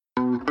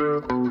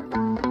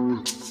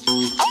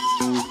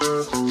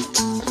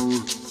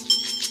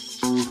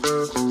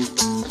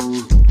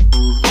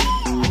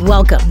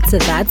Welcome to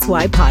That's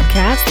Why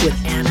Podcast with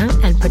Anna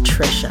and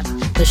Patricia,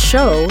 the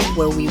show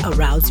where we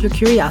arouse your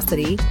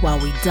curiosity while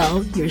we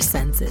dull your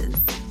senses.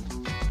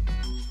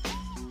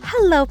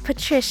 Hello,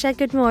 Patricia.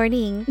 Good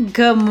morning.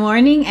 Good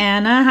morning,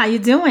 Anna. How you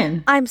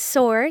doing? I'm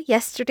sore.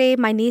 Yesterday,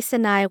 my niece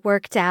and I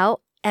worked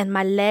out, and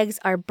my legs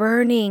are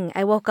burning.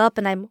 I woke up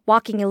and I'm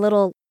walking a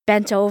little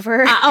bent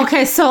over.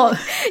 Okay, so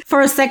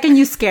for a second,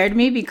 you scared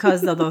me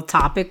because of the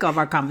topic of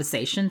our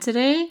conversation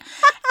today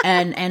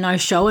and our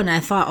show, and I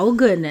thought, oh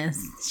goodness,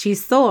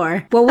 she's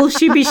sore. What will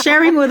she be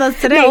sharing with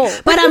us today? No.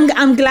 But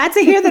I'm glad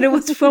to hear that it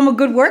was from a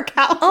good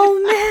workout.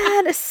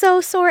 Oh man,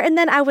 so sore. And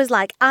then I was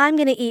like, I'm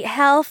going to eat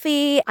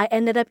healthy. I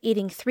ended up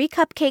eating 3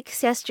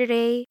 cupcakes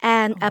yesterday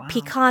and a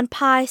pecan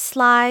pie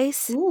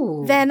slice.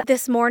 Ooh. Then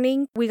this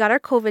morning, we got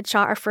our COVID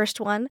shot, our first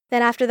one.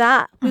 Then after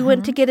that, we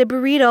went to get a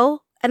burrito.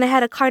 And I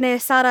had a carne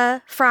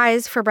asada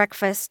fries for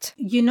breakfast.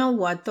 You know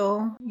what,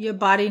 though? Your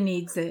body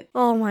needs it.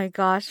 Oh, my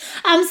gosh.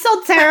 I'm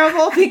so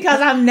terrible because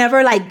I'm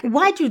never like,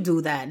 why'd you do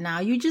that now?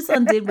 You just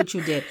undid what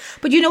you did.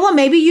 But you know what?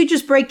 Maybe you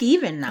just break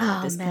even now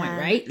at this point,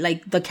 right?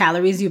 Like the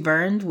calories you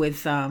burned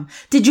with,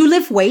 did you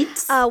lift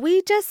weights?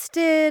 We just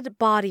did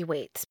body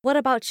weight. What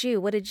about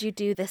you? What did you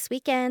do this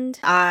weekend?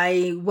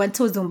 I went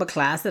to a Zumba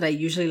class that I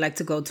usually like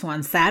to go to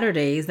on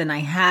Saturdays, and I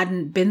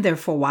hadn't been there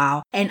for a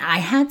while. And I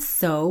had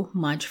so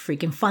much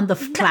freaking fun.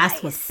 The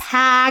class was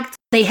packed.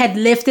 They had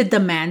lifted the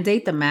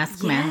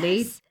mask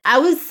mandate. I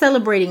was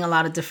celebrating a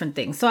lot of different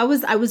things. So I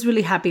was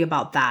really happy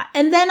about that.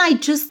 And then I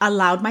just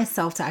allowed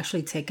myself to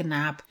actually take a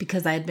nap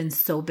because I had been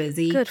so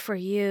busy. Good for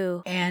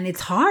you. And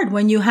it's hard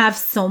when you have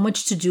so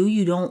much to do.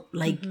 You don't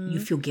you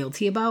feel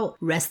guilty about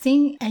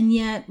resting, and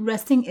yet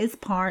resting is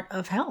part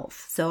of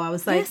health. So I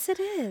was like, yes, it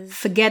is.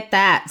 Forget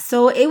that.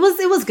 So it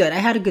was good. I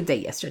had a good day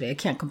yesterday. I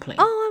can't complain.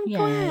 Oh, I'm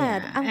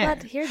glad. I'm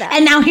glad to hear that.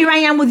 And now here I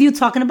am with you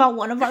talking about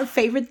one of our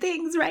favorite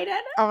things, right, Anna?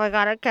 Oh my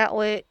God, I can't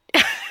wait.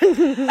 Orgasm.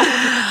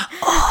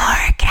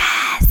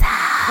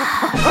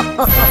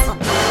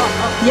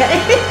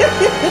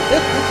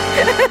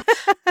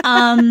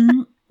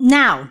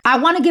 Now, I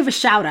want to give a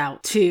shout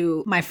out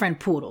to my friend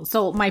Poodle.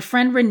 So my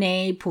friend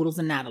Renee, Poodles,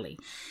 and Natalie.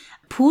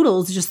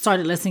 Poodles just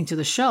started listening to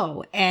the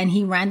show, and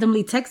he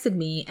randomly texted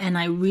me, and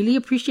I really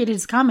appreciated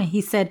his comment. He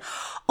said,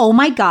 oh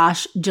my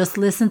gosh, just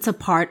listen to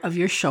part of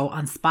your show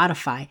on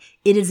Spotify.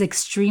 It is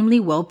extremely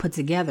well put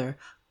together.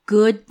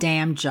 Good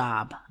damn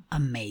job.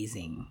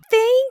 Amazing.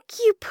 Thank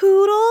you,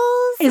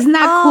 Poodles. Isn't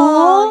that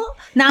cool?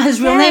 Now, his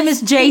real name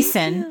is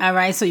Jason. All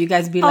right. So you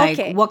guys be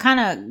like, what kind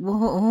of,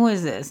 who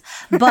is this?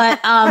 But,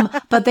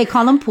 but they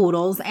call him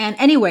Poodles. And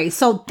anyway,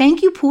 so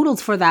thank you,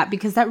 Poodles, for that,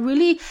 because that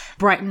really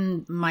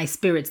brightened my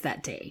spirits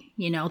that day,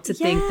 to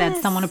think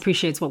that someone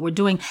appreciates what we're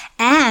doing.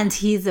 And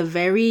he's a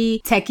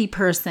very techie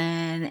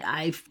person.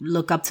 I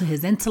look up to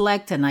his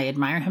intellect and I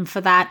admire him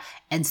for that.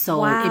 And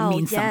so it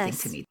means something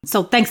to me.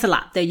 So thanks a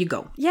lot. There you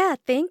go. Yeah,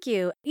 thank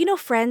you.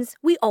 Friends,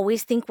 we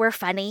always think we're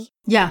funny.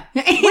 Yeah.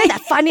 We're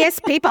the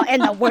funniest people in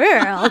the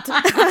world.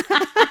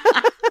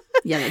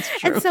 Yeah, that's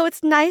true. And so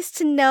it's nice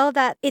to know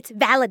that it's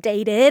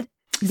validated.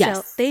 Yes.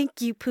 So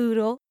thank you,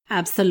 Poodle.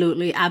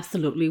 Absolutely.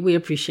 Absolutely. We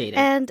appreciate it.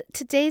 And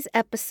today's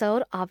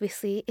episode,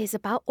 obviously, is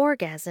about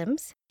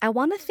orgasms. I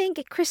want to thank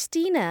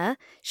Christina.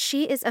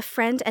 She is a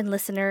friend and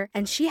listener,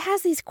 and she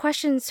has these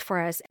questions for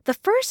us. The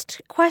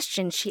first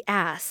question she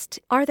asked,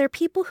 are there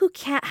people who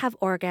can't have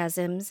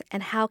orgasms,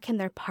 and how can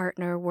their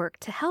partner work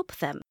to help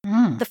them?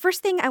 The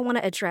first thing I want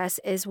to address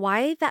is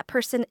why that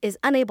person is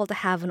unable to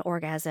have an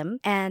orgasm,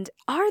 and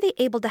are they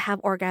able to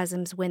have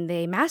orgasms when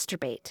they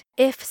masturbate?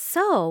 If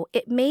so,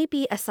 it may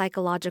be a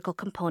psychological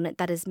component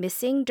that is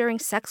missing during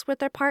sex with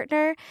their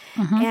partner.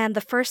 And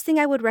the first thing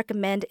I would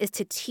recommend is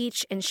to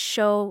teach and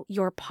show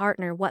your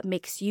partner what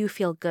makes you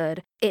feel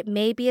good. It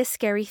may be a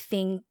scary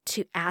thing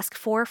to ask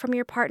for from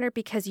your partner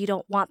because you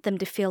don't want them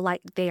to feel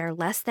like they are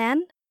less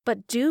than.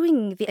 But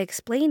doing the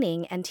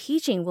explaining and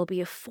teaching will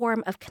be a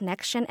form of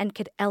connection and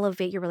could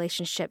elevate your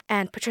relationship.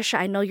 And Patricia,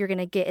 I know you're going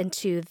to get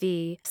into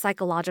the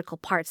psychological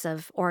parts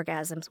of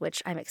orgasms,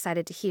 which I'm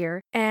excited to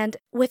hear. And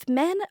with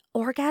men,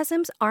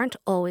 orgasms aren't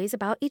always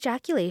about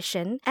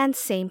ejaculation, and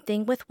same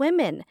thing with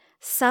women.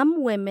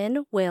 Some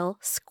women will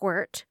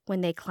squirt when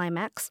they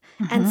climax,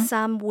 and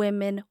some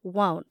women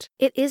won't.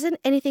 It isn't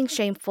anything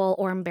shameful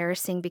or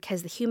embarrassing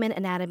because the human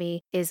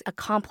anatomy is a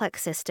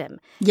complex system.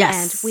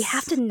 Yes. And we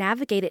have to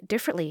navigate it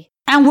differently.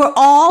 And we're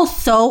all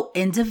so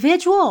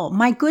individual.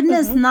 My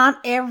goodness, not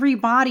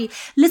everybody.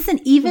 Listen,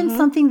 even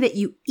something that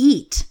you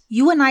eat,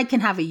 you and I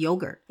can have a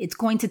yogurt. It's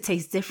going to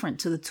taste different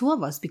to the two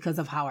of us because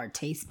of how our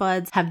taste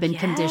buds have been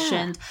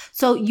conditioned.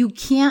 So you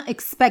can't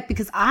expect,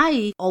 because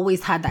I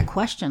always had that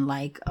question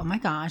like, oh my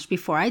gosh,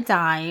 before I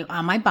die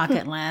on my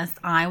bucket list,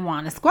 I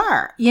want to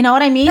squirt. You know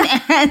what I mean?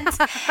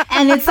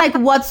 And it's like,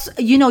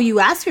 you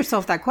ask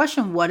yourself that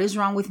question, what is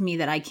wrong with me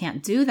that I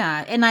can't do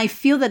that? And I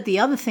feel that the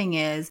other thing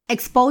is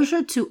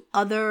exposure to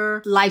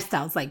other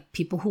lifestyles, like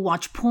people who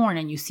watch porn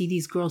and you see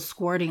these girls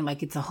squirting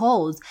like it's a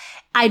hose.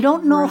 I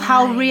don't know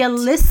how Right.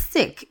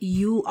 realistic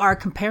you are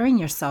comparing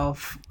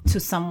yourself to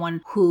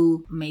someone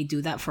who may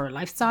do that for a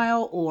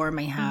lifestyle or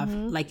may have,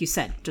 like you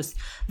said, just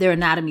their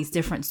anatomy is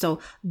different. So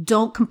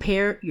don't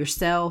compare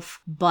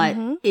yourself. But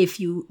if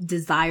you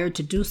desire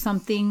to do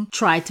something,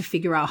 try to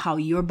figure out how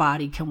your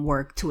body can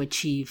work to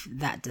achieve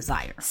that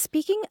desire.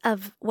 Speaking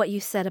of what you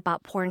said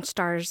about porn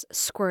stars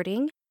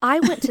squirting, I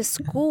went to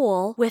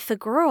school with a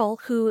girl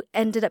who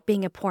ended up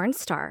being a porn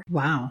star.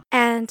 Wow.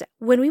 And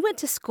when we went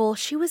to school,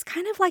 she was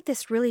kind of like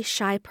this really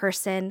shy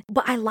person,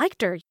 but I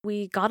liked her.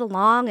 We got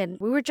along and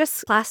we were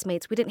just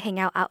classmates. We didn't hang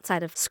out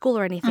outside of school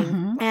or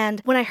anything.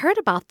 And when I heard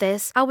about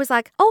this, I was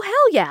like, oh,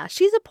 hell yeah,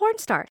 she's a porn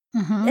star.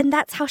 And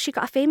that's how she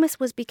got famous,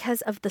 was because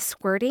of the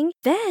squirting.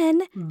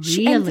 Then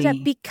she ended up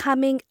Really?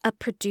 becoming a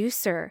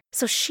producer.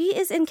 So she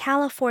is in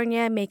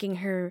California making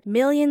her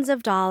millions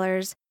of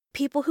dollars.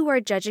 People who are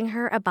judging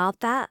her about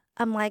that,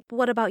 I'm like,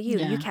 what about you?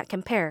 Yeah. You can't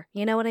compare.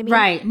 You know what I mean?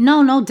 Right.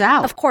 No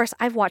doubt. Of course,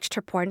 I've watched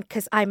her porn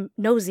because I'm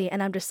nosy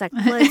and I'm just like,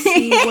 let's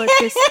see what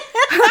this...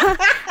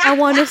 I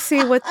want to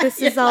see what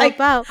this is all like-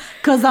 about.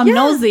 Because I'm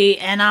nosy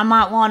and I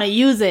might want to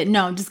use it.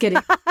 No, I'm just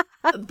kidding.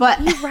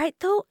 But You're right,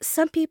 though.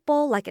 Some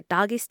people like it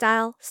doggy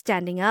style,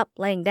 standing up,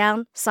 laying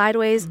down,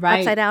 sideways,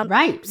 upside down,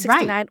 right,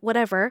 69,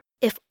 whatever.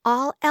 If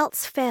all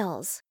else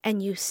fails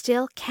and you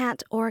still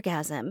can't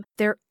orgasm,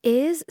 there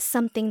is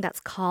something that's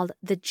called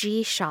the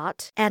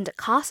G-shot, and it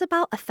costs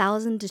about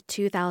 $1,000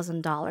 to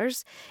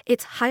 $2,000.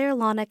 It's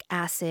hyaluronic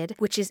acid,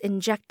 which is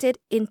injected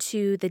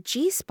into the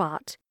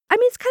G-spot. I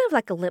mean, it's kind of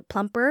like a lip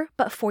plumper,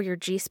 but for your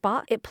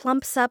G-spot. It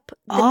plumps up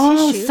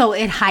the tissue. So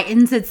it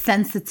heightens its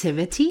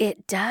sensitivity?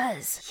 It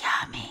does.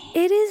 Yummy.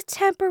 It is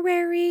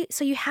temporary,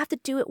 so you have to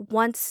do it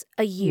once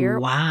a year.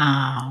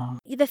 Wow.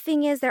 The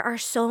thing is, there are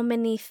so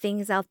many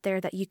things out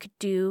there that you could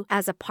do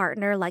as a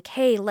partner, like,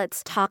 hey,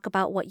 let's talk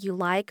about what you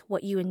like,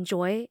 what you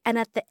enjoy. And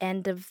at the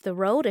end of the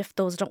road, if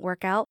those don't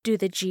work out, do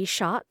the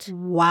G-shot.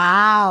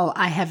 Wow.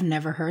 I have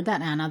never heard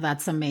that, Anna.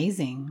 That's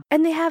amazing.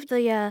 And they have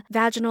the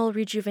vaginal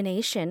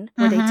rejuvenation,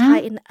 where they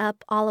tighten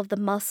up all of the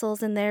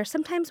muscles in there.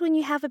 Sometimes when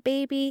you have a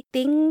baby,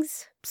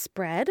 things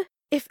spread.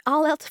 If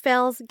all else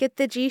fails, get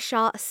the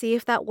G-shot, see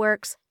if that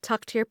works,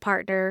 talk to your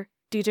partner,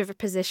 do different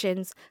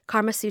positions,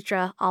 Karma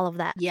Sutra, all of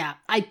that. Yeah.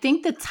 I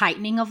think the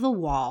tightening of the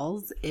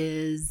walls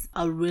is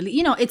a really,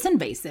 it's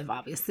invasive,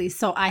 obviously.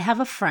 So I have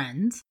a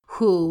friend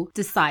who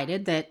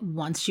decided that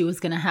once she was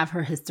going to have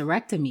her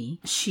hysterectomy,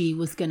 she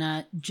was going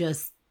to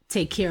just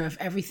take care of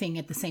everything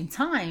at the same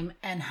time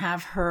and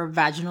have her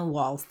vaginal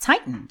walls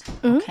tightened.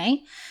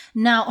 Okay.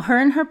 Now, her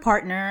and her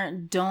partner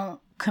don't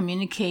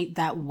communicate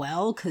that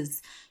well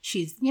because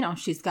she's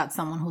got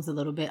someone who's a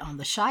little bit on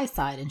the shy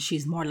side, and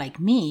she's more like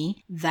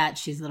me, that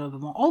she's a little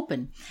bit more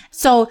open.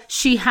 So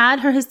she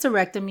had her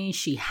hysterectomy,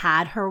 she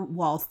had her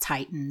walls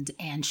tightened,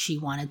 and she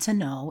wanted to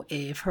know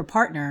if her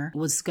partner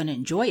was going to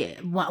enjoy it.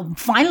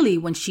 Finally,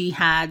 when she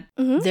had,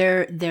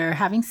 they're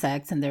having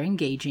sex and they're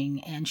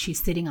engaging, and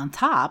she's sitting on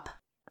top.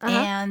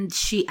 And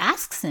she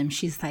asks him,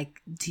 she's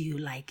like, do you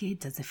like it?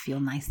 Does it feel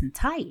nice and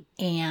tight?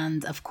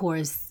 And of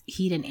course,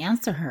 he didn't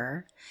answer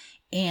her.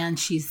 And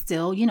she's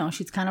still,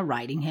 she's kind of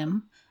riding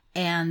him.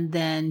 And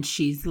then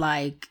she's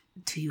like,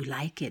 do you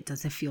like it?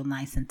 Does it feel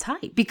nice and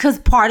tight? Because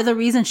part of the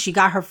reason she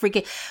got her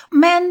freaking...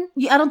 Men,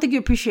 I don't think you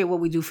appreciate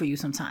what we do for you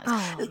sometimes.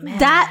 Oh, man,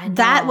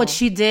 that what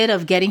she did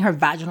of getting her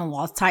vaginal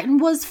walls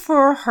tightened was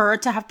for her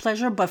to have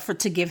pleasure, but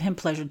to give him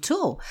pleasure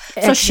too.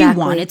 So she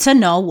wanted to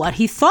know what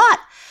he thought.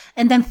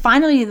 And then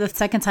finally, the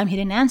second time he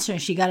didn't answer,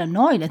 and she got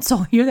annoyed. And so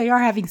here they are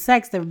having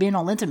sex. They're being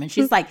all intimate.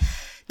 She's like,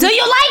 do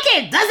you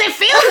like it? Does it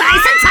feel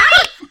nice and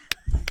tight?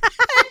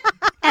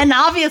 And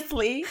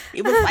obviously,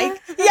 he was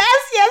like,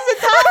 yes,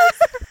 it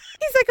does.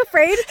 He's like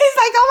afraid. He's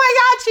like, oh my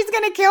God, she's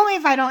going to kill me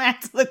if I don't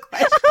answer the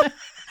question.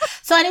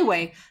 So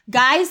anyway,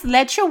 guys,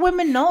 let your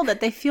women know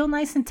that they feel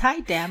nice and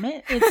tight, damn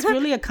it. It's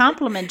really a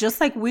compliment.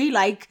 Just like we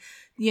like...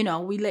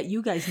 we let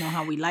you guys know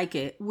how we like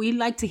it. We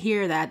like to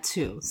hear that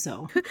too.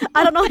 So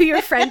I don't know who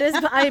your friend is,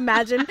 but I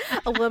imagine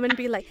a woman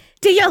be like,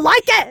 do you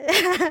like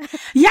it?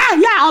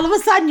 yeah. All of a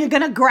sudden you're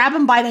going to grab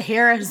him by the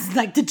hairs,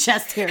 like the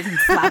chest hairs, and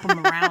slap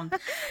him around.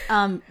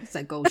 It's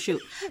like, oh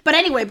shoot. But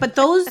anyway,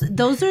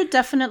 those are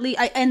definitely,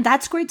 and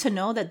that's great to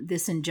know that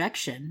this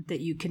injection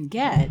that you can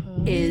get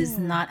is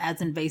not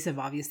as invasive,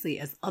 obviously,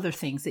 as other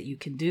things that you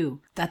can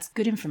do. That's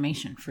good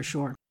information for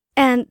sure.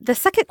 And the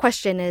second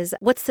question is,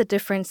 what's the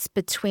difference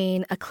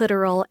between a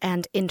clitoral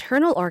and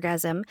internal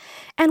orgasm?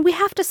 And we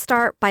have to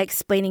start by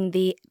explaining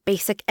the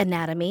basic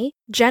anatomy.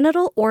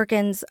 Genital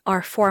organs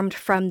are formed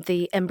from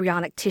the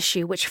embryonic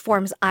tissue, which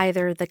forms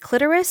either the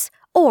clitoris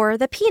or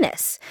the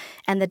penis.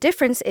 And the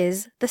difference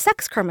is the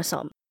sex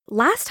chromosome.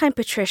 Last time,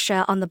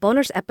 Patricia, on the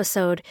Boners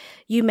episode,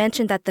 you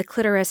mentioned that the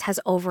clitoris has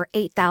over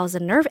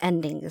 8,000 nerve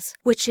endings,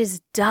 which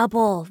is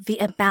double the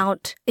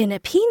amount in a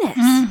penis.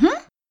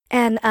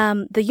 And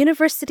the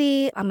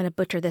university, I'm going to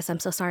butcher this, I'm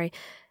so sorry.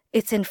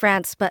 It's in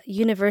France, but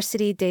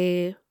Université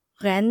de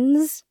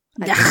Rennes.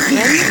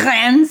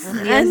 Rennes.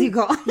 Yes, you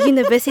go.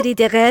 Université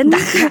de Rennes.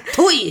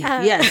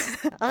 Yes.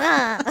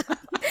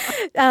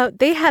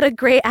 They had a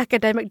great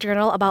academic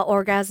journal about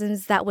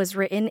orgasms that was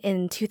written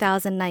in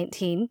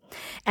 2019.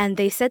 And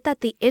they said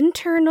that the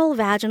internal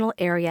vaginal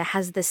area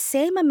has the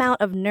same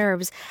amount of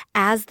nerves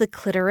as the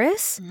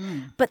clitoris.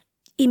 But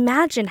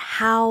imagine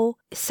how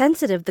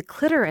sensitive the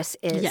clitoris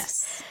is.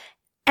 Yes.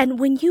 And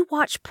when you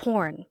watch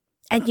porn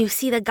and you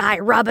see the guy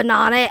rubbing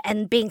on it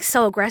and being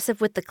so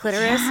aggressive with the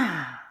clitoris,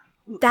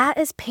 that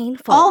is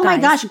painful. Oh my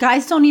gosh,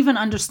 guys don't even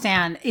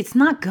understand. It's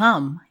not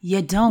gum.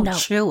 You don't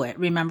chew it.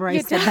 Remember I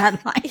said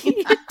that line?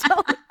 You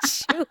don't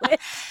chew it.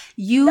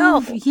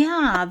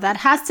 Yeah, that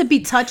has to be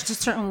touched a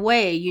certain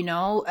way, you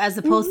know, as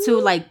opposed to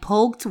like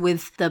poked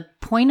with the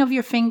point of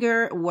your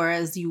finger,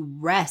 whereas you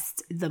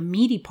rest the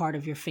meaty part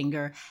of your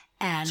finger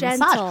and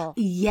gentle. Massage.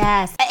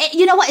 Yes.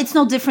 You know what? It's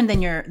no different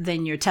than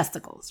your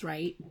testicles,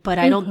 right? But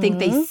I don't think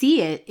they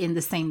see it in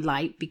the same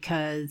light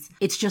because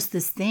it's just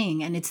this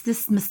thing. And it's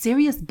this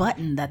mysterious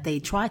button that they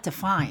try to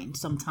find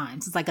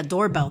sometimes. It's like a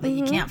doorbell that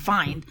you can't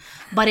find.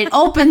 But it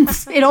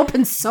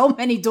opens so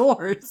many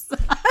doors.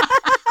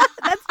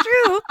 That's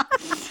true.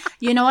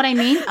 You know what I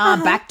mean?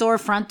 Back door,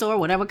 front door,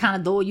 whatever kind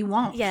of door you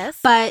want. Yes.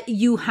 But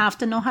you have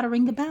to know how to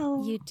ring the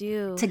bell. You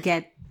do. To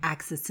get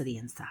access to the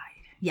inside.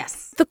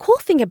 Yes. The cool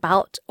thing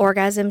about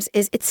orgasms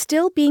is it's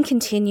still being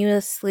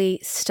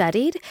continuously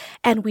studied,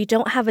 and we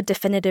don't have a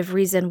definitive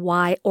reason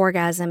why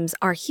orgasms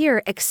are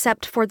here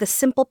except for the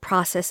simple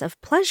process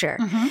of pleasure.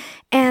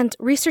 And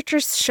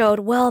researchers showed,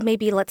 well,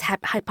 maybe let's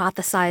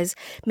hypothesize,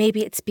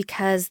 maybe it's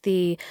because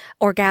the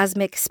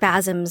orgasmic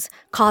spasms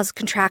cause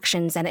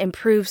contractions and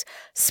improves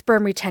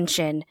sperm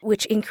retention,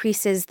 which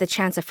increases the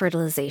chance of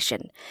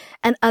fertilization.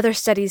 And other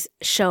studies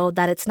show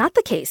that it's not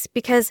the case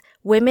because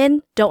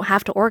women don't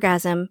have to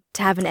orgasm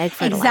to have an egg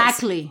fertilized.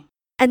 Exactly.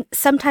 And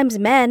sometimes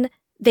men,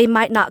 they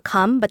might not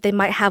come, but they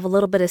might have a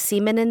little bit of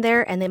semen in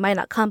there and they might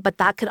not come, but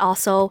that could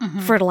also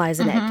fertilize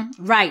an egg.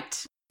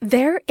 Right.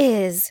 There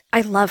is,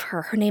 I love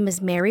her. Her name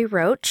is Mary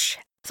Roach.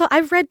 So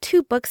I've read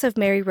 2 books of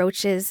Mary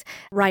Roach's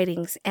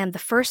writings, and the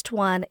first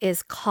one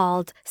is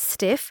called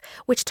Stiff,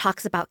 which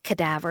talks about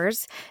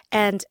cadavers.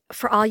 And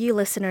for all you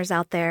listeners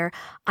out there,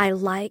 I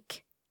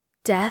like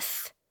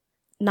death.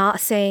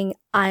 Not saying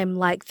I'm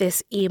like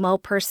this emo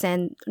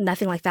person,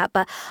 nothing like that,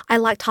 but I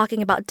like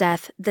talking about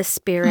death, the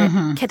spirit,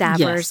 cadavers.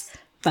 Yes,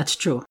 that's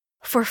true.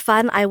 For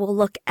fun, I will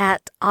look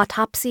at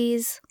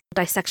autopsies,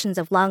 dissections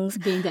of lungs.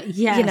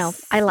 Yes, you know,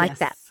 I like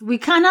that.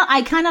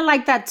 I kind of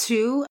like that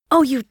too.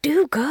 Oh, you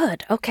do?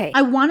 Good. Okay.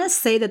 I want to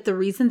say that the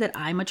reason that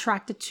I'm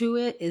attracted to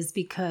it is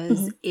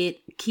because it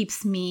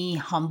keeps me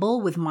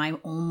humble with my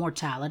own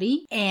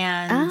mortality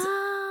and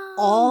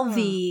all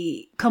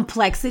the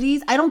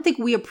complexities. I don't think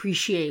we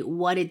appreciate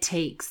what it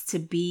takes to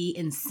be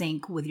in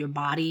sync with your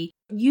body.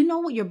 You know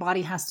what your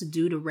body has to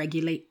do to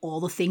regulate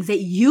all the things that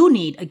you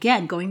need.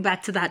 Again, going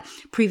back to that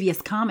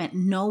previous comment,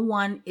 no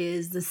one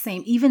is the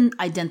same, even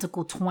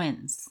identical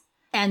twins.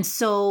 And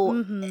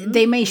so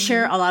they may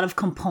share a lot of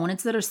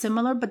components that are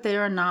similar, but they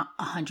are not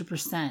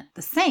 100%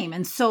 the same.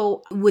 And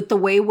so with the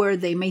way where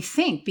they may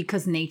think,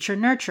 because nature,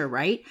 nurture,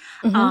 right?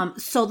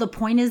 So the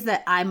point is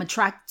that I'm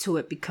attracted to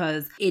it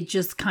because it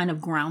just kind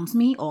of grounds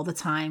me all the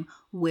time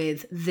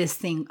with this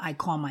thing I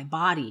call my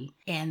body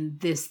and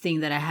this thing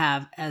that I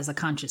have as a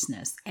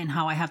consciousness and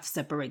how I have to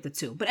separate the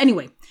two. But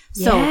anyway,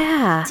 so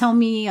tell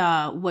me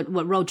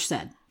what Roach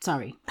said.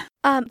 Sorry.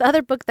 The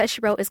other book that she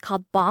wrote is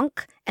called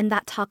Bonk, and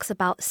that talks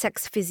about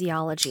sex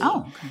physiology.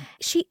 Oh, okay.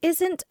 She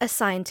isn't a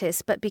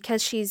scientist, but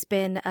because she's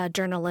been a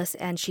journalist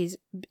and she's,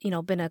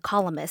 been a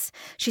columnist,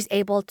 she's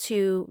able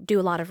to do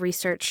a lot of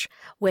research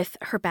with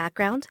her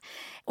background.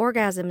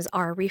 Orgasms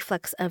are a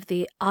reflex of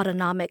the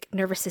autonomic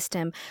nervous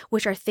system,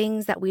 which are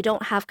things that we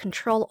don't have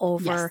control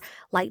over,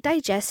 like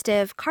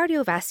digestive,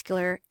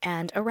 cardiovascular,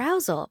 and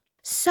arousal.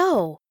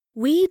 So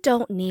we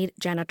don't need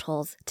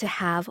genitals to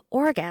have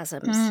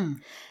orgasms.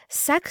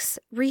 Sex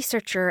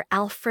researcher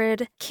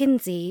Alfred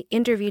Kinsey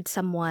interviewed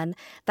someone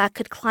that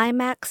could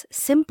climax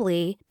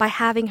simply by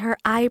having her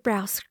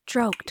eyebrows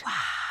stroked.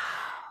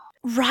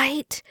 Wow.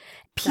 Right?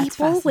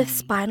 People with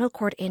spinal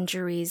cord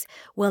injuries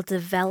will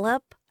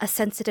develop a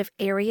sensitive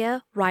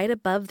area right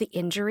above the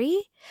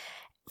injury.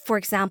 For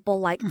example,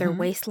 like their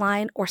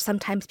waistline, or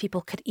sometimes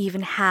people could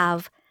even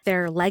have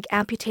their leg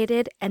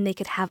amputated and they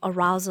could have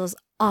arousals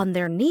on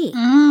their knee.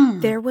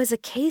 There was a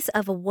case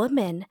of a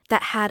woman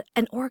that had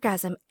an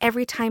orgasm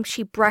every time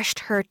she brushed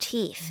her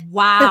teeth.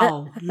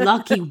 Wow.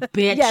 Lucky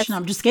bitch. Yes. No,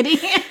 I'm just kidding.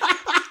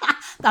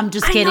 I'm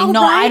just kidding. Know,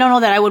 no, right? I don't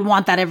know that I would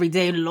want that every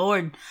day.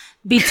 Lord,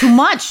 be too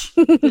much.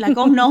 Be like,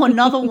 oh no,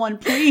 another one,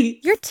 please.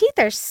 Your teeth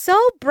are so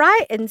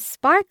bright and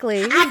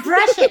sparkly. I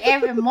brush it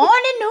every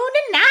morning, noon,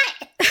 and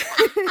night.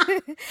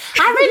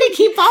 I really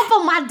keep up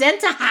on my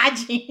dental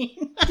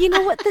hygiene. You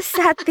know what the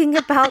sad thing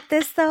about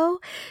this, though?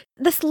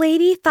 This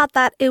lady thought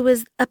that it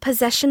was a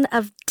possession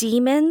of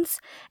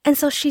demons, and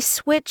so she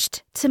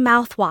switched to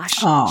mouthwash.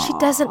 Aww. She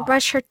doesn't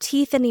brush her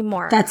teeth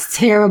anymore. That's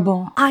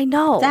terrible. I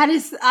know. That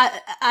is,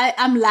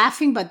 I'm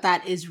laughing, but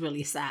that is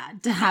really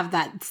sad to have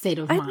that state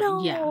of mind. I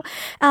know. Yeah.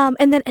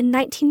 And then in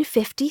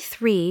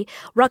 1953,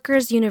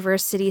 Rutgers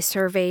University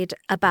surveyed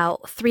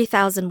about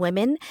 3,000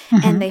 women,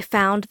 and they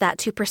found that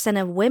 2%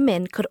 of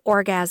women could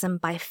orgasm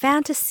by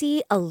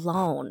fantasy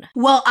alone.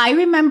 Well, I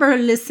remember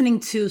listening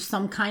to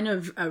some kind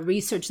of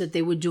research that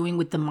they were doing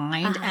with the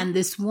mind. And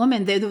this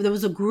woman, there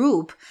was a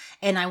group,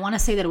 and I want to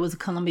say that it was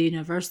Columbia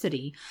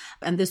University.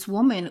 And this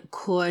woman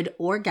could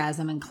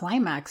orgasm and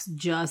climax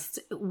just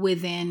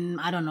within,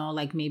 I don't know,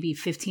 like maybe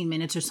 15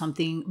 minutes or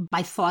something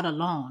by thought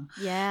alone.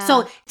 Yeah.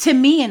 So to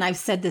me, and I've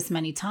said this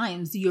many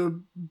times, your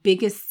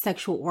biggest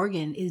sexual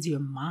organ is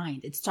your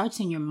mind. It starts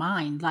in your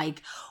mind.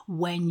 Like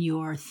when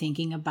you're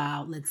thinking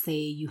about, let's say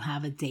you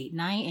have a date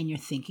night and you're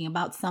thinking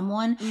about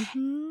someone,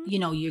 you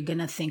know, you're going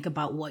to think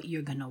about what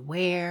you're going to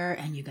wear,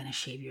 and you're going to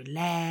shave your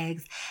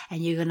legs,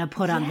 and you're going to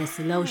put on this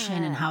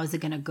lotion, and how is it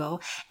going to go?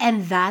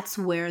 And that's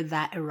where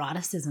that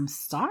eroticism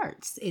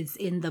starts. It's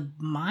in the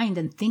mind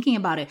and thinking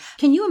about it.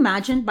 Can you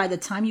imagine by the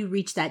time you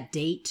reach that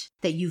date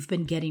that you've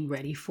been getting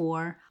ready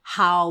for,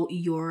 how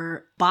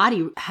your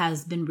body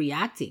has been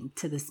reacting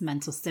to this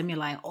mental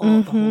stimuli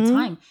all the whole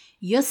time?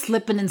 You're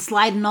slipping and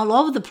sliding all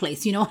over the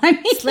place. You know what I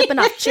mean? Slipping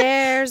off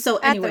chairs So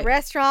at anyway. the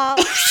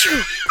restaurant.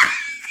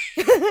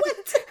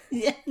 What?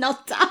 Yeah,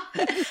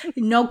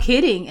 no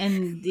kidding.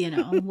 And you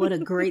know, what a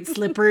great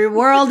slippery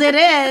world it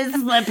is.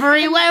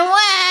 Slippery when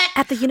wet.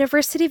 At the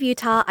University of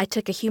Utah, I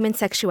took a human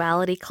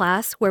sexuality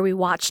class where we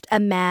watched a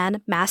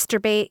man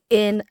masturbate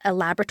in a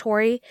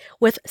laboratory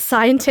with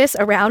scientists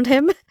around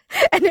him.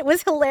 And it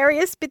was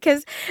hilarious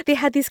because they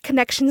had these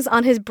connections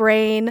on his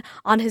brain,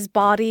 on his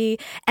body,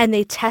 and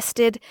they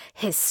tested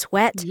his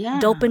sweat,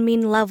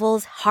 dopamine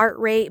levels, heart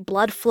rate,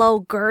 blood flow,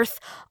 girth,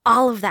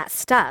 all of that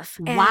stuff.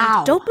 And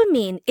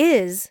dopamine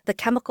is the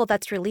chemical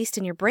that's released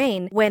in your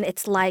brain when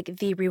it's like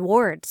the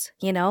rewards,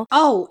 you know?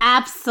 Oh,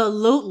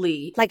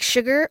 absolutely. Like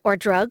sugar or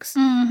drugs.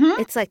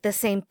 It's like the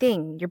same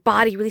thing. Your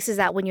body releases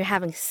that when you're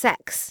having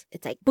sex.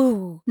 It's like,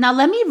 boo. Now,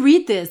 let me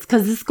read this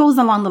because this goes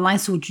along the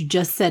lines of what you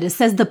just said. It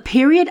says the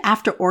period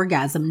after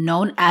orgasm,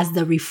 known as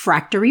the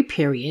refractory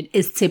period,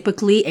 is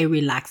typically a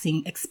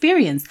relaxing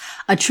experience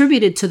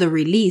attributed to the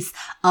release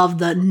of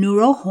the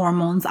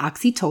neurohormones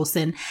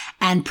oxytocin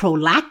and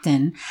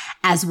prolactin,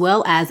 as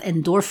well as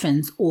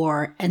endorphins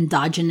or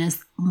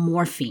endogenous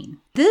morphine.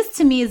 This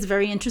to me is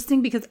very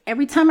interesting because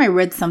every time I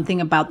read something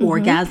about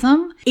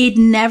orgasm, it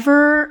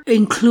never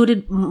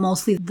included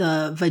mostly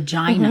the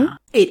vagina.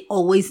 It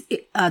always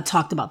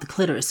talked about the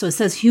clitoris. So it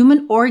says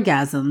human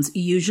orgasms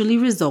usually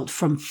result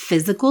from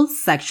physical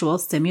sexual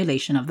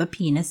stimulation of the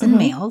penis in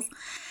males,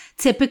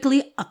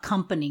 typically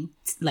accompanying,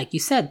 like you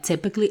said,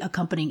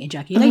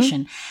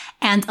 ejaculation,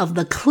 and of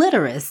the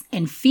clitoris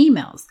in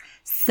females.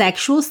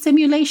 Sexual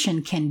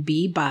stimulation can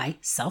be by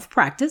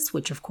self-practice,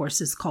 which of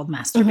course is called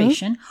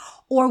masturbation,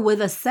 or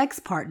with a sex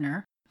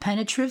partner,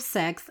 penetrative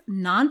sex,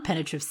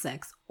 non-penetrative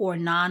sex, or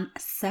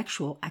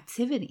non-sexual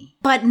activity.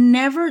 But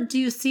never do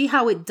you see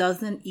how it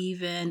doesn't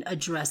even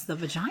address the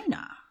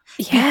vagina.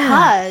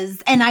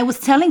 Because, and I was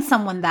telling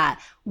someone that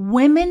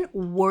women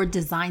were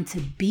designed to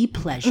be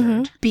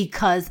pleasured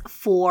because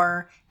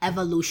for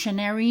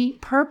evolutionary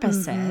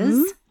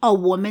purposes, a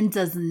woman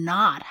does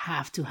not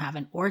have to have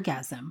an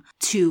orgasm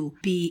to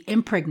be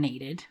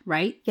impregnated,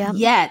 right?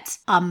 Yet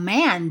a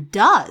man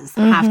does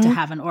have to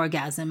have an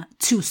orgasm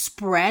to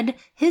spread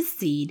his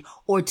seed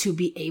or to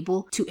be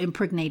able to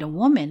impregnate a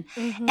woman.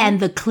 And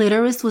the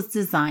clitoris was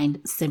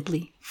designed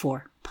simply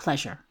for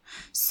pleasure.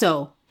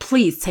 So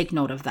please take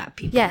note of that,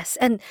 people. Yes.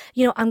 And,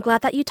 you know, I'm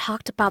glad that you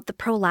talked about the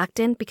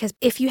prolactin because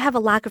if you have a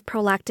lack of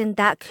prolactin,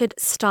 that could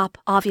stop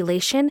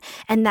ovulation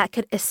and that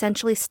could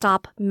essentially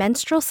stop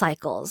menstrual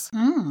cycles.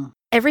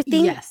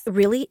 Everything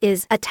really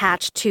is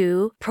attached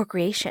to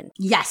procreation.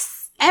 Yes.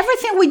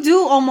 Everything we do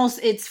almost,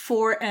 it's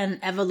for an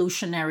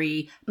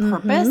evolutionary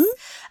purpose,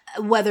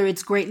 whether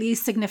it's greatly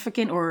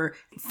significant or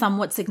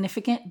somewhat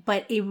significant,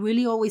 but it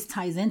really always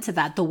ties into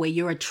that, the way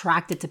you're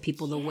attracted to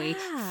people, the way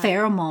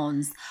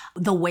pheromones,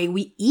 the way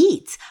we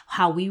eat,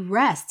 how we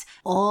rest,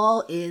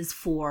 all is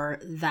for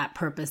that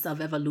purpose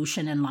of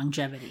evolution and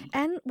longevity.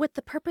 And with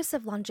the purpose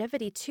of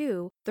longevity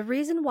too, the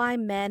reason why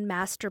men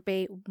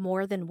masturbate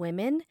more than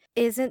women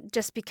isn't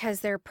just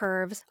because they're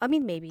pervs. I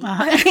mean, maybe.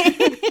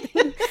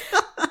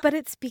 But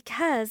it's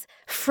because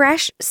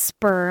fresh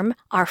sperm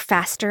are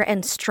faster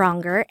and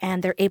stronger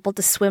and they're able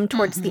to swim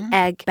towards the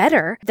egg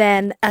better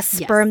than a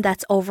sperm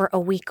that's over a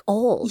week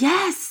old.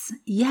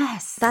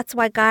 Yes. That's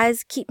why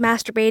guys keep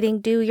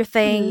masturbating, do your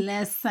thing.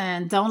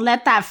 Listen, don't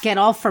let that get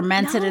all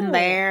fermented in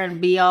there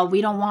and be all,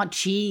 we don't want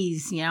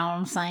cheese, you know what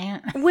I'm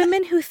saying?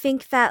 Women who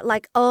think that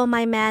like, oh,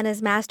 my man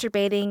is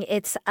masturbating,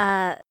 it's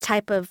a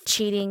type of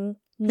cheating.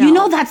 No. You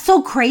know, that's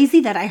so crazy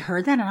that I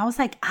heard that and I was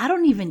like, I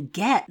don't even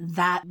get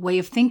that way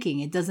of thinking.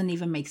 It doesn't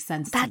even make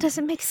sense to me. That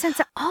doesn't make sense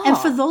at all. And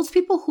for those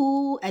people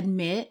who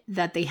admit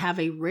that they have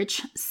a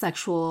rich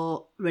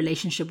sexual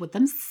relationship with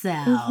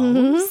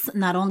themselves,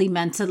 not only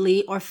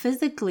mentally or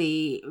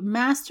physically,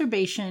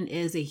 masturbation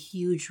is a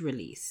huge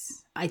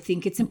release. I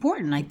think it's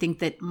important. I think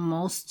that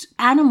most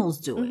animals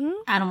do it.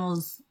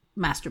 Animals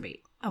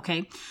masturbate.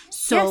 Okay.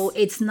 So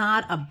it's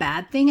not a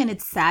bad thing. And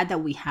it's sad that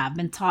we have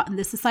been taught in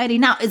this society.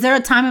 Now, is there a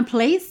time and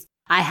place?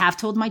 I have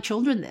told my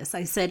children this.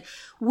 I said,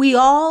 we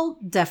all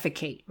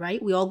defecate,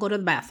 right? We all go to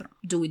the bathroom.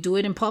 Do we do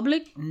it in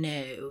public?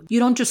 No. You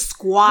don't just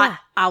squat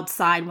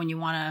outside when you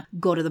want to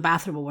go to the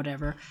bathroom or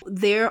whatever.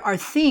 There are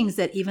things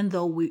that even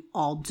though we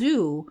all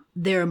do,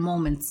 there are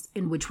moments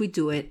in which we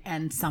do it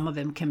and some of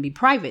them can be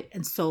private.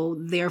 And so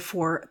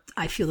therefore,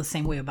 I feel the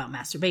same way about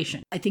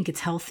masturbation. I think it's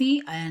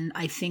healthy. And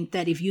I think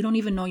that if you don't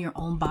even know your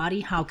own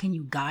body, how can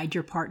you guide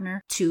your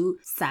partner to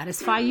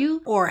satisfy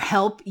you or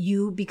help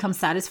you become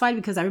satisfied?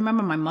 Because I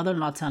remember my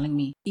mother-in-law telling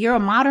me, you're a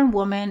modern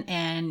woman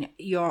and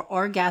your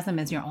orgasm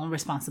is your own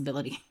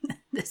responsibility.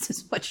 This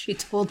is what she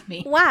told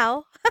me.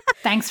 Wow.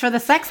 Thanks for the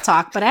sex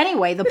talk. But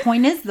anyway, the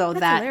point is though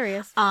that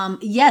hilarious.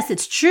 Yes,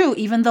 it's true.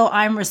 Even though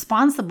I'm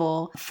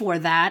responsible for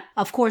that,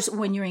 of course,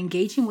 when you're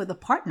engaging with a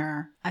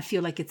partner, I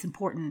feel like it's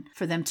important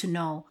for them to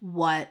know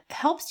what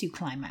helps you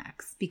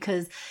climax.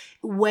 Because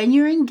when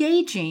you're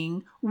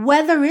engaging,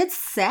 whether it's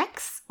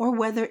sex or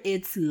whether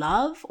it's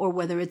love or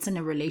whether it's in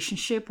a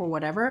relationship or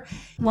whatever,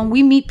 when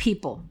we meet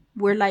people,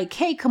 we're like,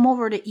 hey, come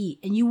over to eat.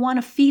 And you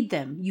want to feed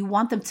them. You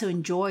want them to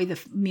enjoy the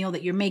meal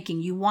that you're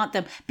making. You want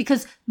them,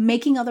 because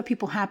making other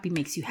people happy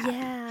makes you happy.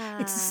 Yeah.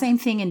 It's the same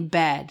thing in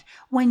bed.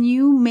 When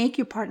you make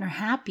your partner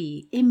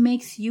happy, it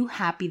makes you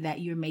happy that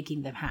you're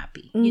making them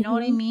happy. You know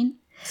what I mean?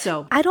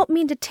 So I don't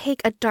mean to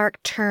take a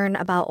dark turn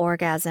about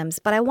orgasms,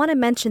 but I want to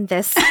mention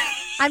this.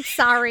 I'm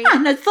sorry.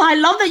 And so I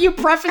love that you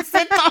preface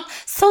it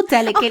so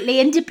delicately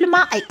and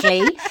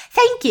diplomatically.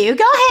 Thank you.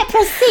 Go ahead,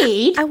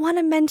 proceed. I want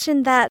to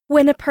mention that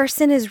when a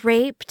person is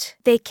raped,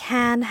 they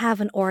can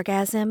have an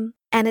orgasm.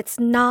 And it's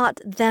not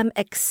them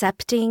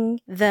accepting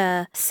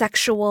the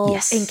sexual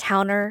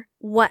encounter.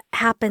 What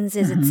happens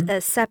is it's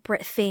a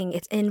separate thing.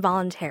 It's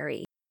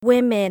involuntary.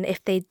 Women,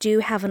 if they do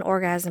have an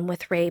orgasm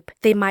with rape,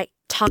 they might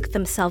talk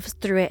themselves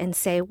through it and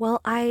say,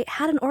 well, I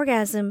had an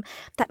orgasm.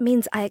 That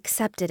means I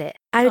accepted it.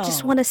 I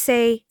just want to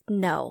say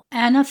no.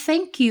 Anna,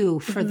 thank you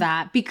for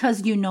that.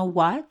 Because you know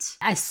what?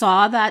 I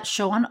saw that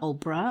show on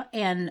Oprah.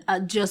 And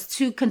just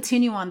to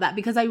continue on that,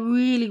 because I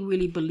really,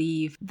 really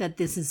believe that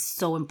this is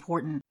so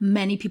important.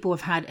 Many people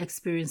have had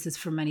experiences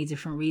for many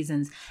different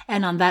reasons.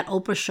 And on that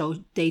Oprah show,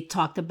 they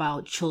talked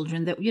about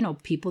children that, you know,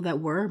 people that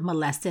were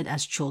molested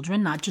as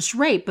children, not just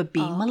rape, but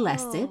being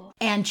molested.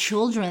 And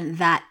children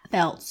that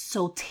felt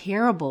so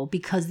terrible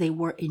because they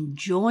were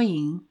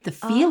enjoying the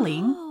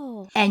feeling.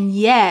 And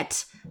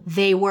yet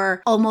they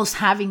were almost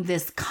having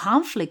this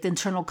conflict,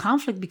 internal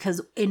conflict, because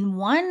in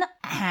one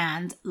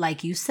hand,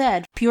 like you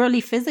said,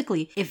 purely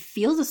physically, it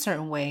feels a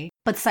certain way,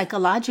 but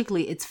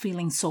psychologically it's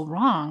feeling so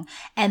wrong.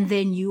 And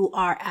then you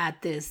are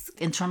at this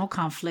internal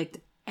conflict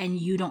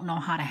and you don't know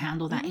how to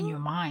handle that in your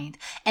mind.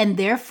 And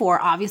therefore,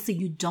 obviously,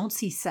 you don't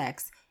see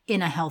sex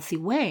in a healthy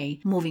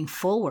way moving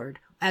forward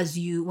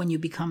when you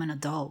become an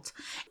adult.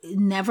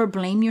 Never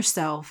blame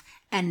yourself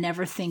and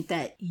never think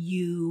that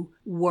you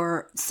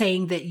were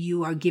saying that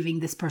you are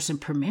giving this person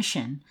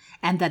permission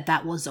and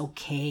that was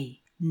okay.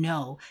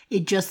 No,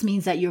 it just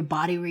means that your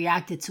body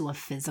reacted to a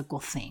physical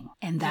thing,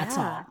 and that's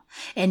all.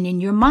 And in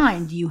your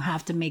mind, you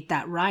have to make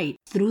that right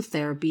through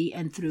therapy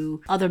and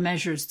through other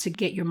measures to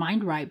get your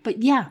mind right.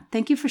 But yeah,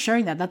 thank you for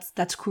sharing that.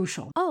 That's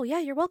crucial. Oh, yeah,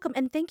 you're welcome.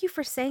 And thank you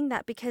for saying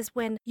that, because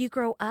when you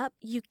grow up,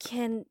 you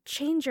can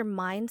change your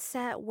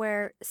mindset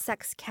where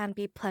sex can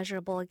be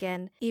pleasurable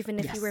again, even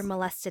if you were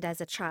molested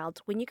as a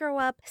child. When you grow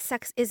up,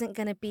 sex isn't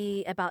going to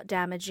be about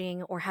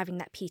damaging or having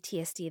that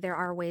PTSD. There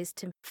are ways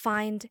to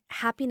find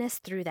happiness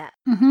through that.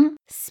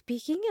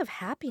 Speaking of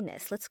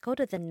happiness, let's go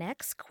to the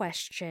next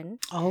question.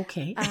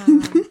 Okay.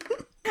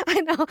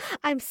 I know.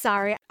 I'm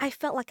sorry. I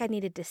felt like I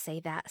needed to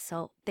say that.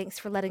 So thanks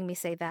for letting me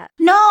say that.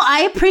 No,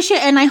 I appreciate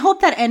it. And I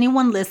hope that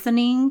anyone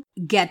listening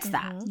gets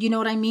that. You know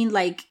what I mean?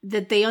 Like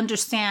that they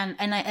understand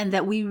and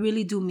that we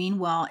really do mean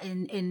well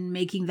in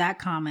making that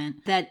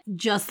comment, that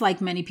just like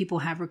many people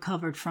have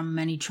recovered from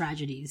many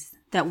tragedies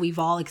that we've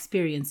all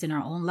experienced in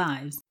our own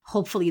lives.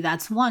 Hopefully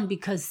that's one,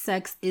 because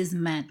sex is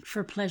meant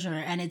for pleasure.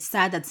 And it's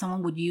sad that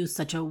someone would use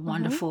such a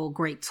wonderful,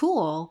 great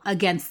tool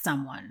against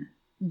someone.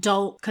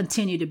 Don't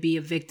continue to be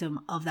a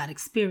victim of that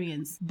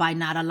experience by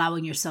not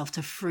allowing yourself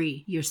to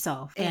free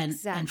yourself and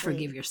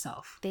forgive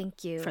yourself.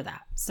 Thank you for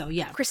that. So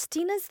yeah.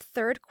 Christina's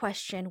third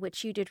question,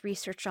 which you did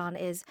research on,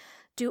 is,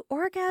 Do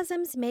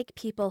orgasms make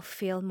people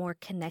feel more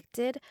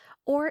connected,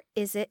 or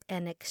is it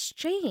an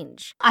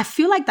exchange? I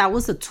feel like that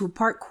was a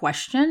two-part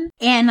question,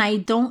 and I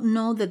don't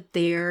know that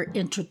they're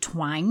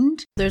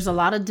intertwined. There's a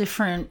lot of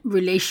different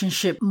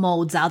relationship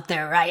modes out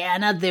there, right,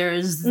 Anna?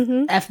 There's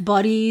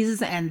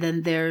F-buddies, and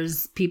then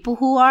there's people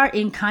who are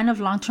in kind of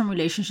long-term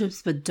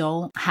relationships but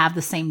don't have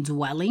the same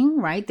dwelling,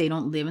 right? They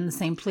don't live in the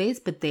same place,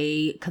 but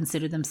they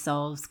consider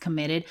themselves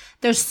committed.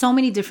 There's so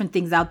many different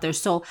things out there.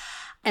 So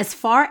as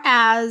far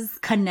as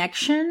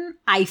connection,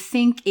 I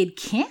think it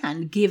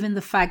can, given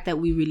the fact that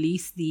we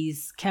release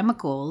these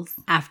chemicals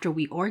after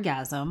we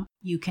orgasm.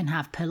 You can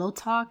have pillow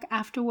talk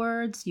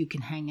afterwards. You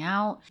can hang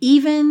out,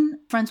 even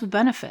friends with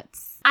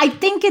benefits. I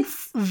think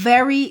it's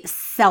very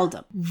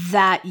seldom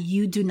that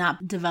you do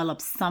not develop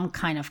some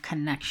kind of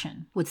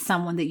connection with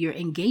someone that you're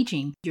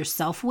engaging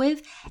yourself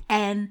with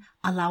and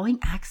allowing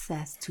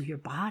access to your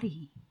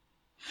body.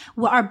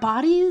 Well, our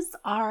bodies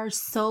are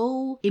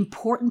so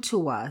important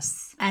to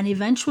us. And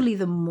eventually,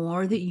 the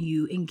more that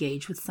you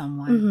engage with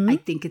someone, I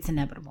think it's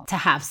inevitable to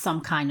have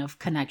some kind of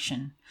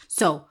connection.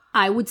 So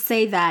I would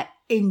say that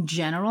in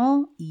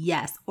general,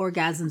 yes,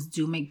 orgasms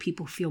do make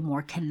people feel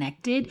more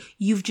connected.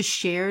 You've just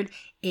shared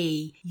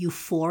a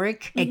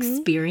euphoric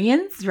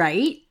experience,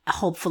 right?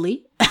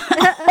 Hopefully.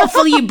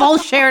 Hopefully you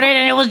both shared it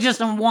and it was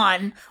just in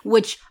one,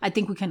 which I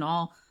think we can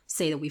all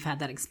say that we've had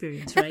that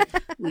experience, right?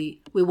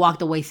 we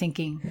walked away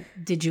thinking,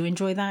 did you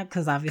enjoy that?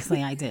 Because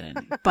obviously I didn't.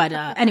 But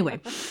anyway,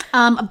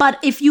 but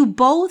if you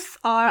both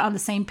are on the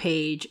same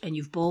page and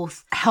you've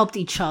both helped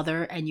each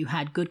other and you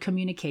had good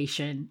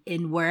communication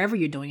in wherever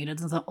you're doing it, it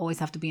doesn't always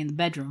have to be in the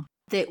bedroom,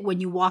 that when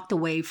you walked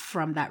away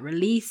from that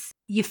release,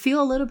 you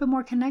feel a little bit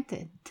more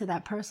connected to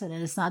that person.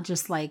 And it's not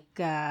just like,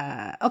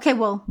 okay,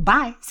 well,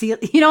 bye. See you,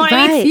 you know what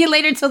I mean? See you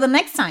later till the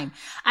next time.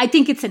 I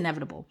think it's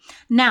inevitable.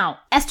 Now,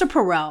 Esther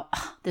Perel,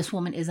 this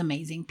woman is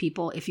amazing,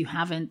 people. If you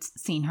haven't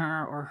seen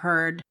her or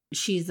heard,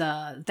 she's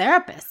a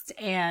therapist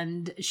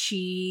and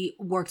she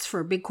works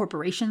for big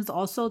corporations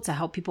also to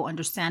help people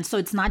understand. So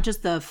it's not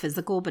just the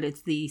physical, but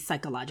it's the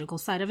psychological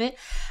side of it.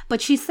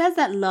 But she says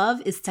that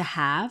love is to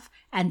have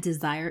and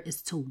desire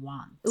is to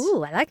want.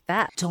 Ooh, I like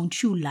that.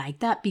 Don't you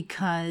like that?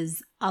 Because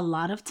a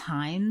lot of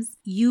times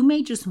you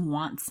may just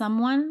want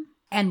someone,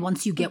 and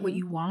once you get what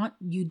you want,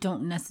 you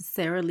don't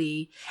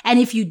necessarily, and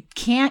if you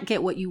can't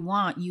get what you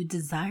want, you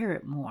desire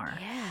it more.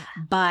 Yeah.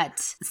 But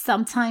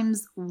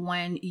sometimes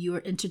when you're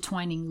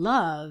intertwining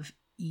love,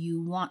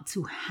 you want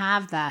to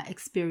have that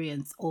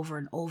experience over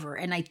and over.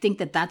 And I think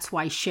that that's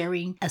why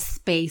sharing a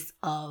space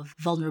of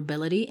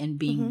vulnerability and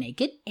being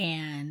naked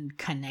and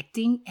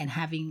connecting and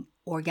having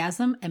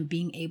orgasm and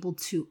being able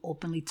to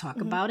openly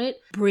talk about it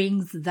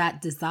brings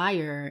that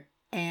desire.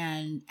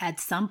 And at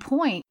some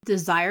point,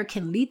 desire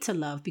can lead to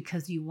love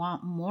because you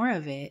want more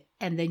of it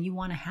and then you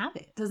want to have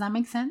it. Does that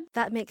make sense?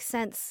 That makes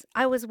sense.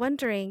 I was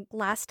wondering,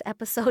 last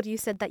episode you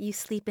said that you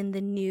sleep in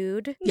the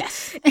nude.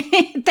 Yes.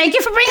 Thank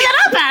you for bringing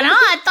that up, Anna.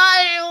 I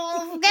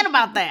thought you forget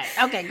about that.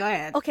 Okay, go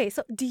ahead. Okay,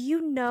 so do you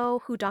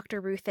know who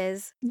Dr. Ruth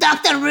is?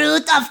 Dr.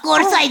 Ruth, of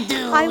course I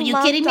do. Are you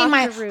kidding me?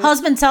 My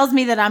husband tells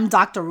me that I'm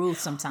Dr. Ruth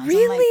sometimes.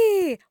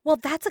 Really? Well,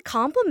 that's a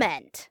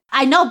compliment.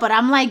 I know, but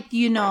I'm like,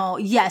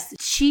 yes,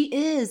 she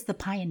is the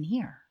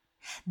pioneer.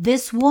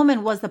 This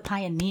woman was the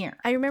pioneer.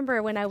 I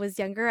remember when I was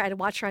younger, I'd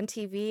watch her on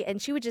TV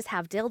and she would just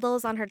have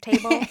dildos on her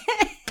table,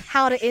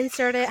 how to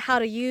insert it, how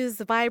to use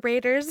the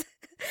vibrators.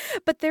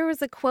 But there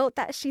was a quote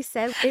that she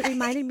said, it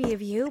reminded me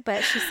of you,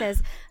 but she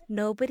says,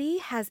 nobody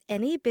has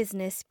any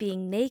business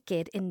being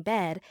naked in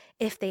bed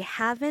if they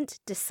haven't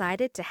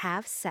decided to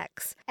have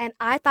sex. And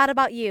I thought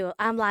about you.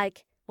 I'm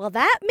like, well,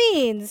 that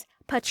means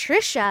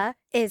Patricia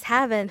is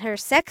having her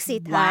sexy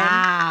time.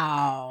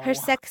 Wow. Her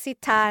sexy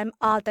time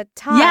all the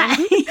time. Yeah.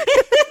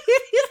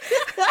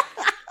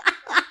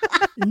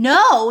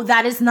 No,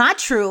 that is not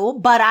true,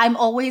 but I'm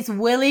always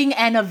willing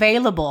and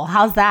available.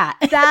 How's that?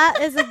 That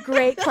is a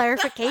great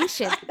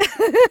clarification.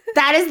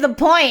 That is the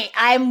point.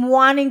 I'm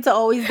wanting to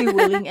always be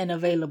willing and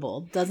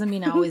available. Doesn't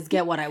mean I always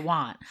get what I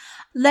want.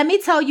 Let me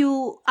tell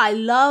you,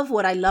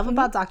 what I love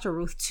about Dr.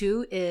 Ruth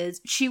too is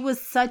she was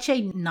such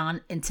a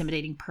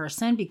non-intimidating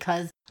person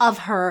because of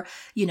her,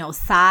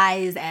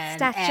 size and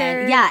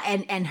stature.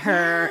 And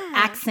her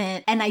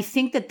accent. And I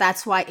think that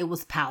that's why it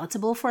was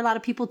palatable for a lot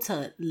of people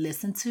to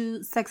listen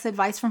to sex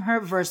advice from her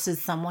versus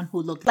someone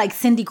who looked like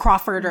Cindy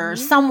Crawford or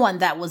someone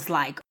that was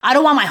like, I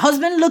don't want my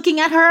husband looking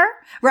at her,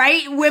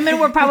 right? Women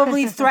were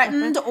probably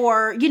threatened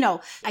or,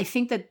 I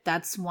think that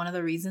that's one of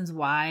the reasons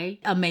why,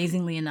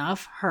 amazingly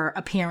enough, her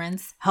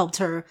appearance helped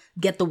her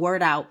get the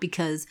word out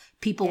because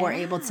people were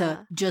able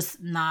to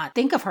just not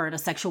think of her in a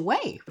sexual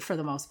way for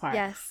the most part.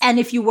 Yes. And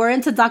if you were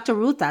into Dr.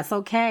 Ruth, that's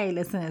okay.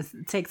 Listen,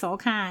 it takes all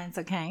kinds,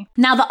 okay?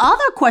 Now, the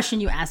other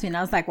question you asked me, and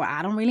I was like, well,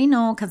 I don't really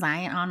know because I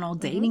ain't on no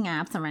dating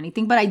apps or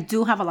anything, but I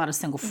do have a lot of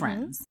single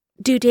friends.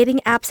 Do dating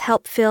apps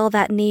help fill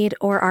that need,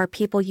 or are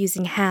people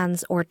using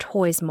hands or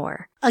toys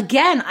more?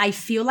 Again, I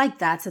feel like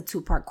that's a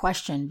two-part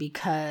question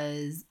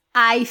because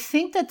I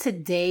think that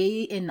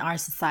today in our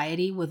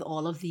society, with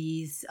all of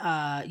these,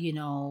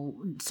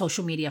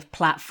 social media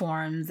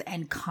platforms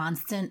and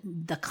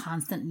the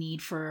constant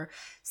need for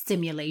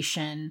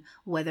stimulation,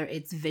 whether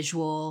it's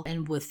visual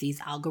and with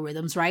these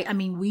algorithms, right? I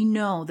mean, we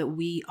know that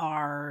we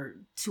are,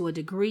 to a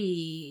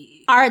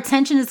degree, our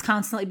attention is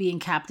constantly being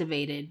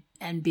captivated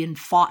and being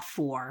fought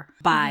for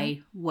by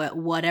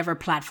whatever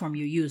platform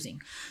you're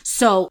using.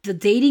 So the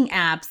dating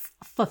apps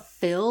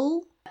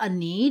fulfill a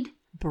need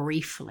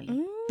briefly,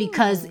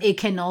 because it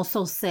can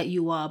also set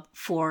you up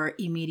for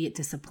immediate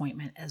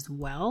disappointment as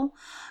well.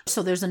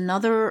 So there's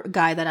another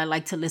guy that I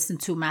like to listen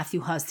to, Matthew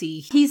Hussey.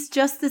 He's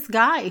just this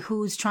guy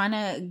who's trying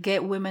to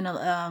get women,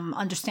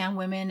 understand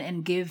women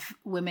and give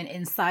women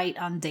insight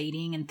on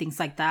dating and things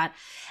like that.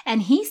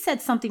 And he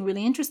said something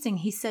really interesting.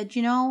 He said,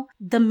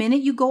 the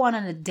minute you go on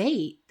a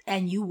date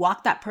and you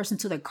walk that person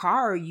to the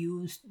car or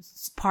you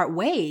part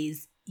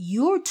ways,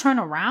 you turn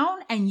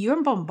around and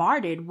you're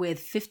bombarded with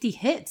 50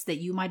 hits that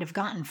you might have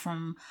gotten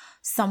from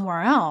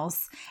somewhere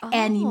else. Oh.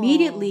 And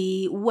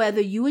immediately,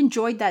 whether you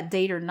enjoyed that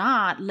date or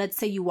not, let's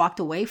say you walked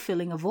away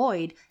feeling a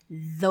void,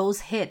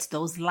 those hits,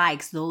 those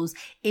likes, those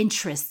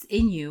interests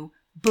in you,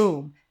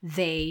 boom,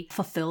 they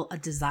fulfill a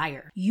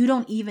desire. You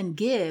don't even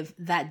give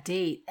that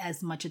date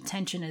as much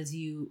attention as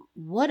you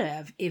would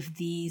have if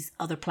these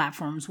other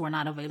platforms were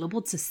not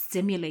available to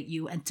stimulate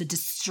you and to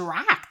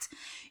distract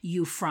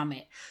you from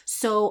it.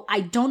 So I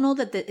don't know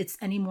that it's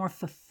any more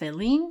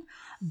fulfilling,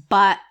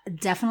 but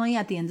definitely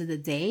at the end of the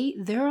day,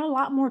 there are a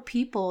lot more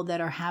people that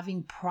are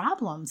having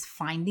problems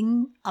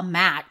finding a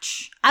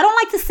match. I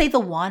don't like to say the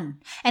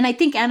one. And I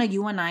think, Anna,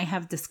 you and I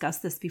have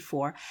discussed this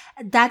before.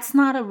 That's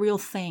not a real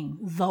thing,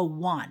 the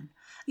one.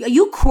 Are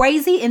you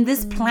crazy? In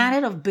this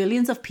planet of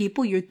billions of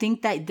people, you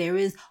think that there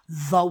is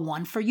the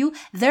one for you?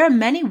 There are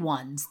many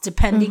ones,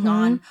 depending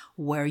on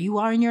where you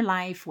are in your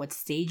life, what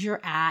stage you're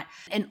at,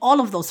 and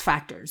all of those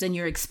factors and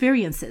your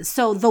experiences.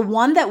 So the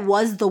one that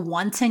was the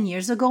one 10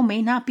 years ago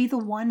may not be the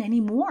one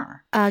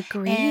anymore.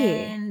 Agree.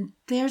 And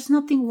there's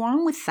nothing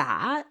wrong with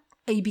that,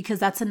 because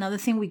that's another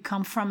thing. We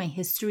come from a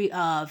history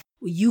of,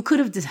 you could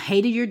have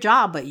hated your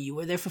job, but you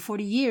were there for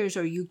 40 years,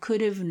 or you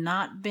could have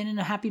not been in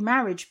a happy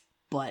marriage,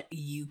 but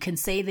you can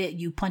say that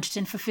you punched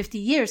in for 50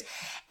 years.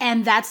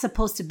 And that's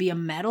supposed to be a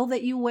medal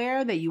that you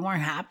wear, that you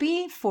weren't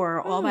happy for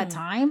all that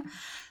time.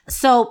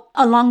 So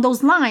along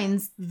those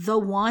lines, the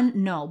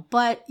one, no.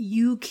 But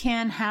you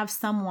can have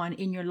someone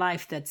in your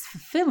life that's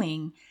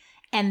fulfilling.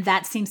 And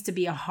that seems to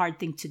be a hard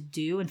thing to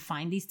do and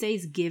find these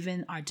days,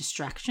 given our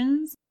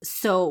distractions.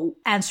 So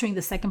answering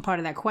the second part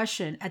of that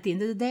question, at the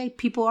end of the day,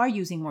 people are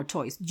using more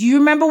toys. Do you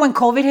remember when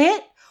COVID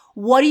hit?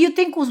 What do you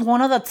think was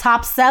one of the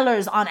top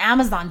sellers on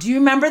Amazon? Do you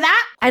remember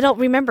that? I don't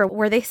remember.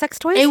 Were they sex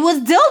toys? It was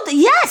dildo.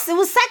 Yes, it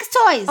was sex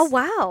toys. Oh,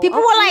 wow. People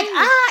were like,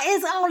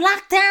 it's on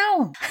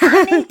lockdown.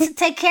 I need to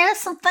take care of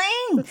some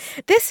things.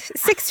 This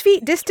 6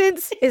 feet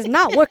distance is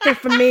not working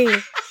for me.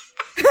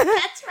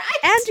 That's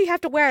right. And you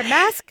have to wear a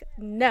mask?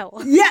 No.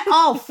 Yeah.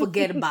 Oh,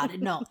 forget about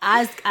it. No,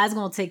 I was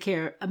going to take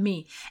care of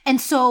me. And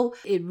so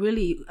it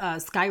really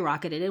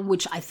skyrocketed, and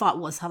which I thought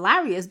was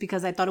hilarious,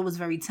 because I thought it was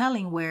very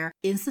telling, where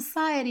in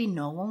society,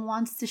 no one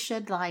wants to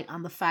shed light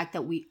on the fact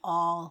that we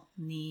all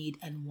need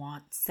and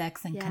want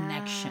sex and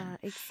connection.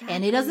 Exactly.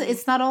 And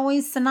it's not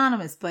always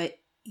synonymous, but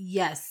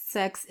yes,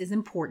 sex is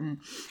important.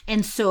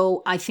 And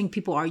so I think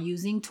people are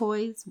using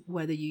toys,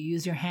 whether you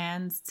use your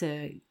hands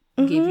to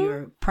give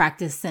your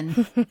practice, and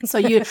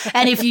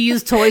and if you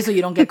use toys so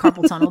you don't get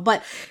carpal tunnel,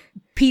 but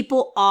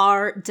people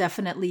are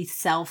definitely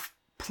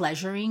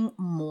self-pleasuring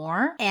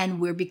more,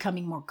 and we're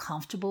becoming more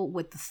comfortable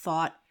with the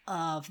thought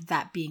of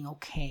that being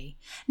okay.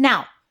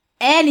 Now,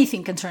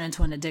 anything can turn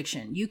into an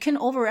addiction. You can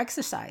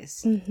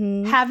over-exercise.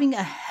 Having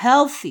a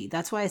healthy,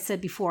 that's why I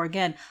said before,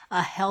 again,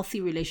 a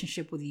healthy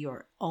relationship with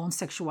your own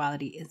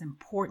sexuality is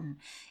important.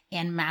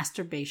 And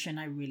masturbation,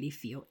 I really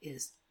feel,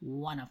 is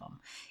one of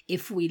them.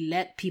 If we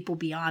let people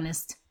be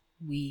honest,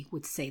 we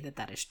would say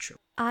that is true.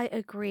 I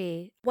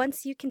agree.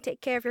 Once you can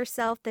take care of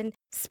yourself, then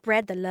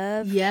spread the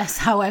love. Yes,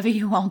 however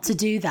you want to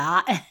do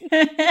that.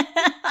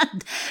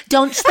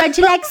 Don't spread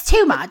your legs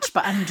too much,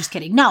 but I'm just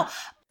kidding. No.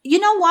 You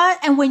know what?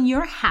 And when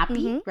you're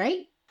happy,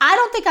 right? I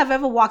don't think I've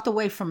ever walked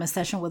away from a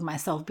session with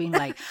myself being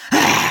like,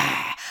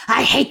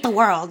 I hate the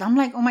world. I'm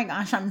like, oh my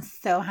gosh, I'm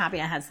so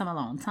happy I had some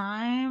alone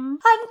time.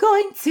 I'm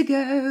going to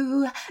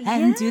go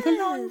and do the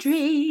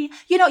laundry.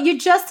 You're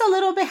just a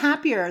little bit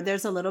happier.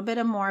 There's a little bit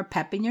of more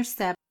pep in your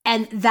step.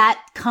 And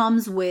that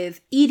comes with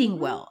eating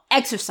well,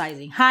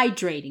 exercising,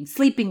 hydrating,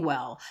 sleeping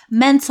well,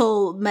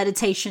 mental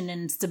meditation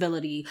and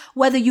stability,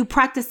 whether you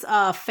practice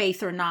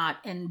faith or not,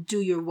 and do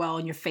your well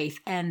in your faith.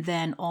 And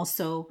then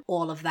also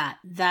all of that.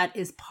 That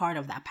is part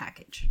of that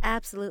package.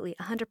 Absolutely.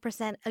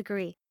 100%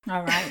 agree.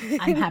 All right.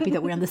 I'm happy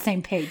that we're on the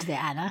same page there,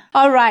 Anna.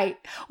 All right.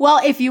 Well,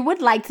 if you would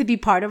like to be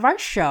part of our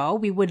show,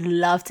 we would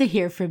love to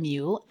hear from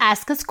you.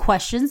 Ask us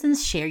questions and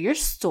share your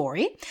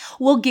story.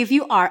 We'll give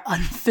you our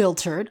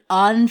unfiltered,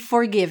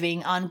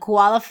 unforgiving,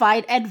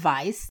 unqualified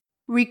advice.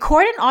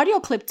 Record an audio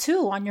clip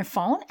too on your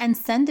phone and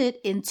send it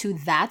into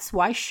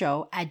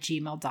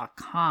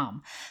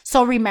that'swhyshow@gmail.com.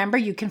 So remember,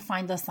 you can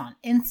find us on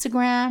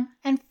Instagram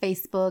and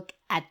Facebook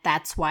at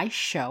That's Why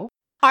Show.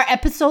 Our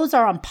episodes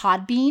are on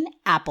Podbean,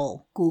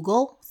 Apple,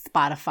 Google,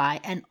 Spotify,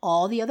 and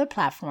all the other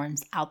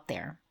platforms out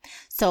there.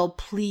 So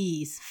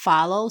please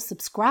follow,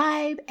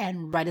 subscribe,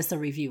 and write us a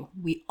review.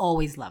 We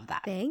always love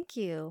that. Thank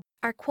you.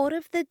 Our quote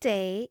of the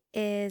day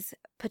is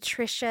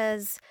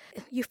Patricia's.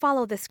 You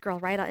follow this girl,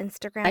 right, on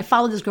Instagram? I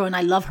follow this girl and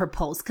I love her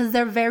posts because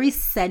they're very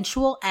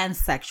sensual and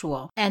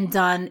sexual and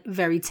done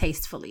very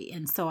tastefully.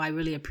 And so I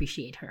really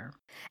appreciate her.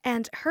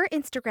 And her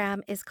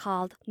Instagram is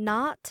called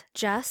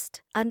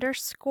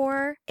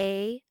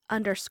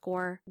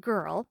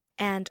notjust_a_girl.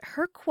 And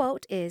her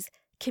quote is,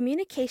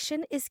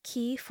 "Communication is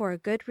key for a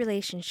good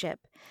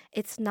relationship.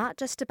 It's not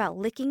just about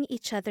licking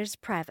each other's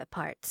private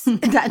parts."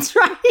 That's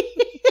right.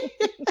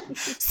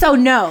 So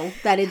know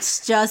that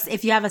it's just,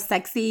 if you have a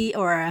sexy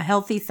or a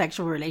healthy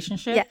sexual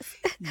relationship,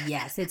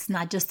 yes, it's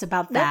not just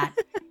about that.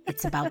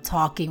 It's about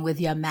talking with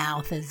your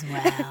mouth as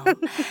well.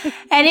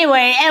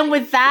 Anyway, and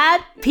with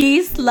that,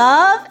 peace,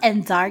 love,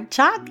 and dark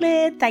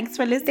chocolate. Thanks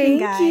for listening,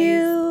 guys. Thank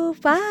you.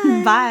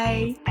 Bye.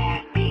 Bye.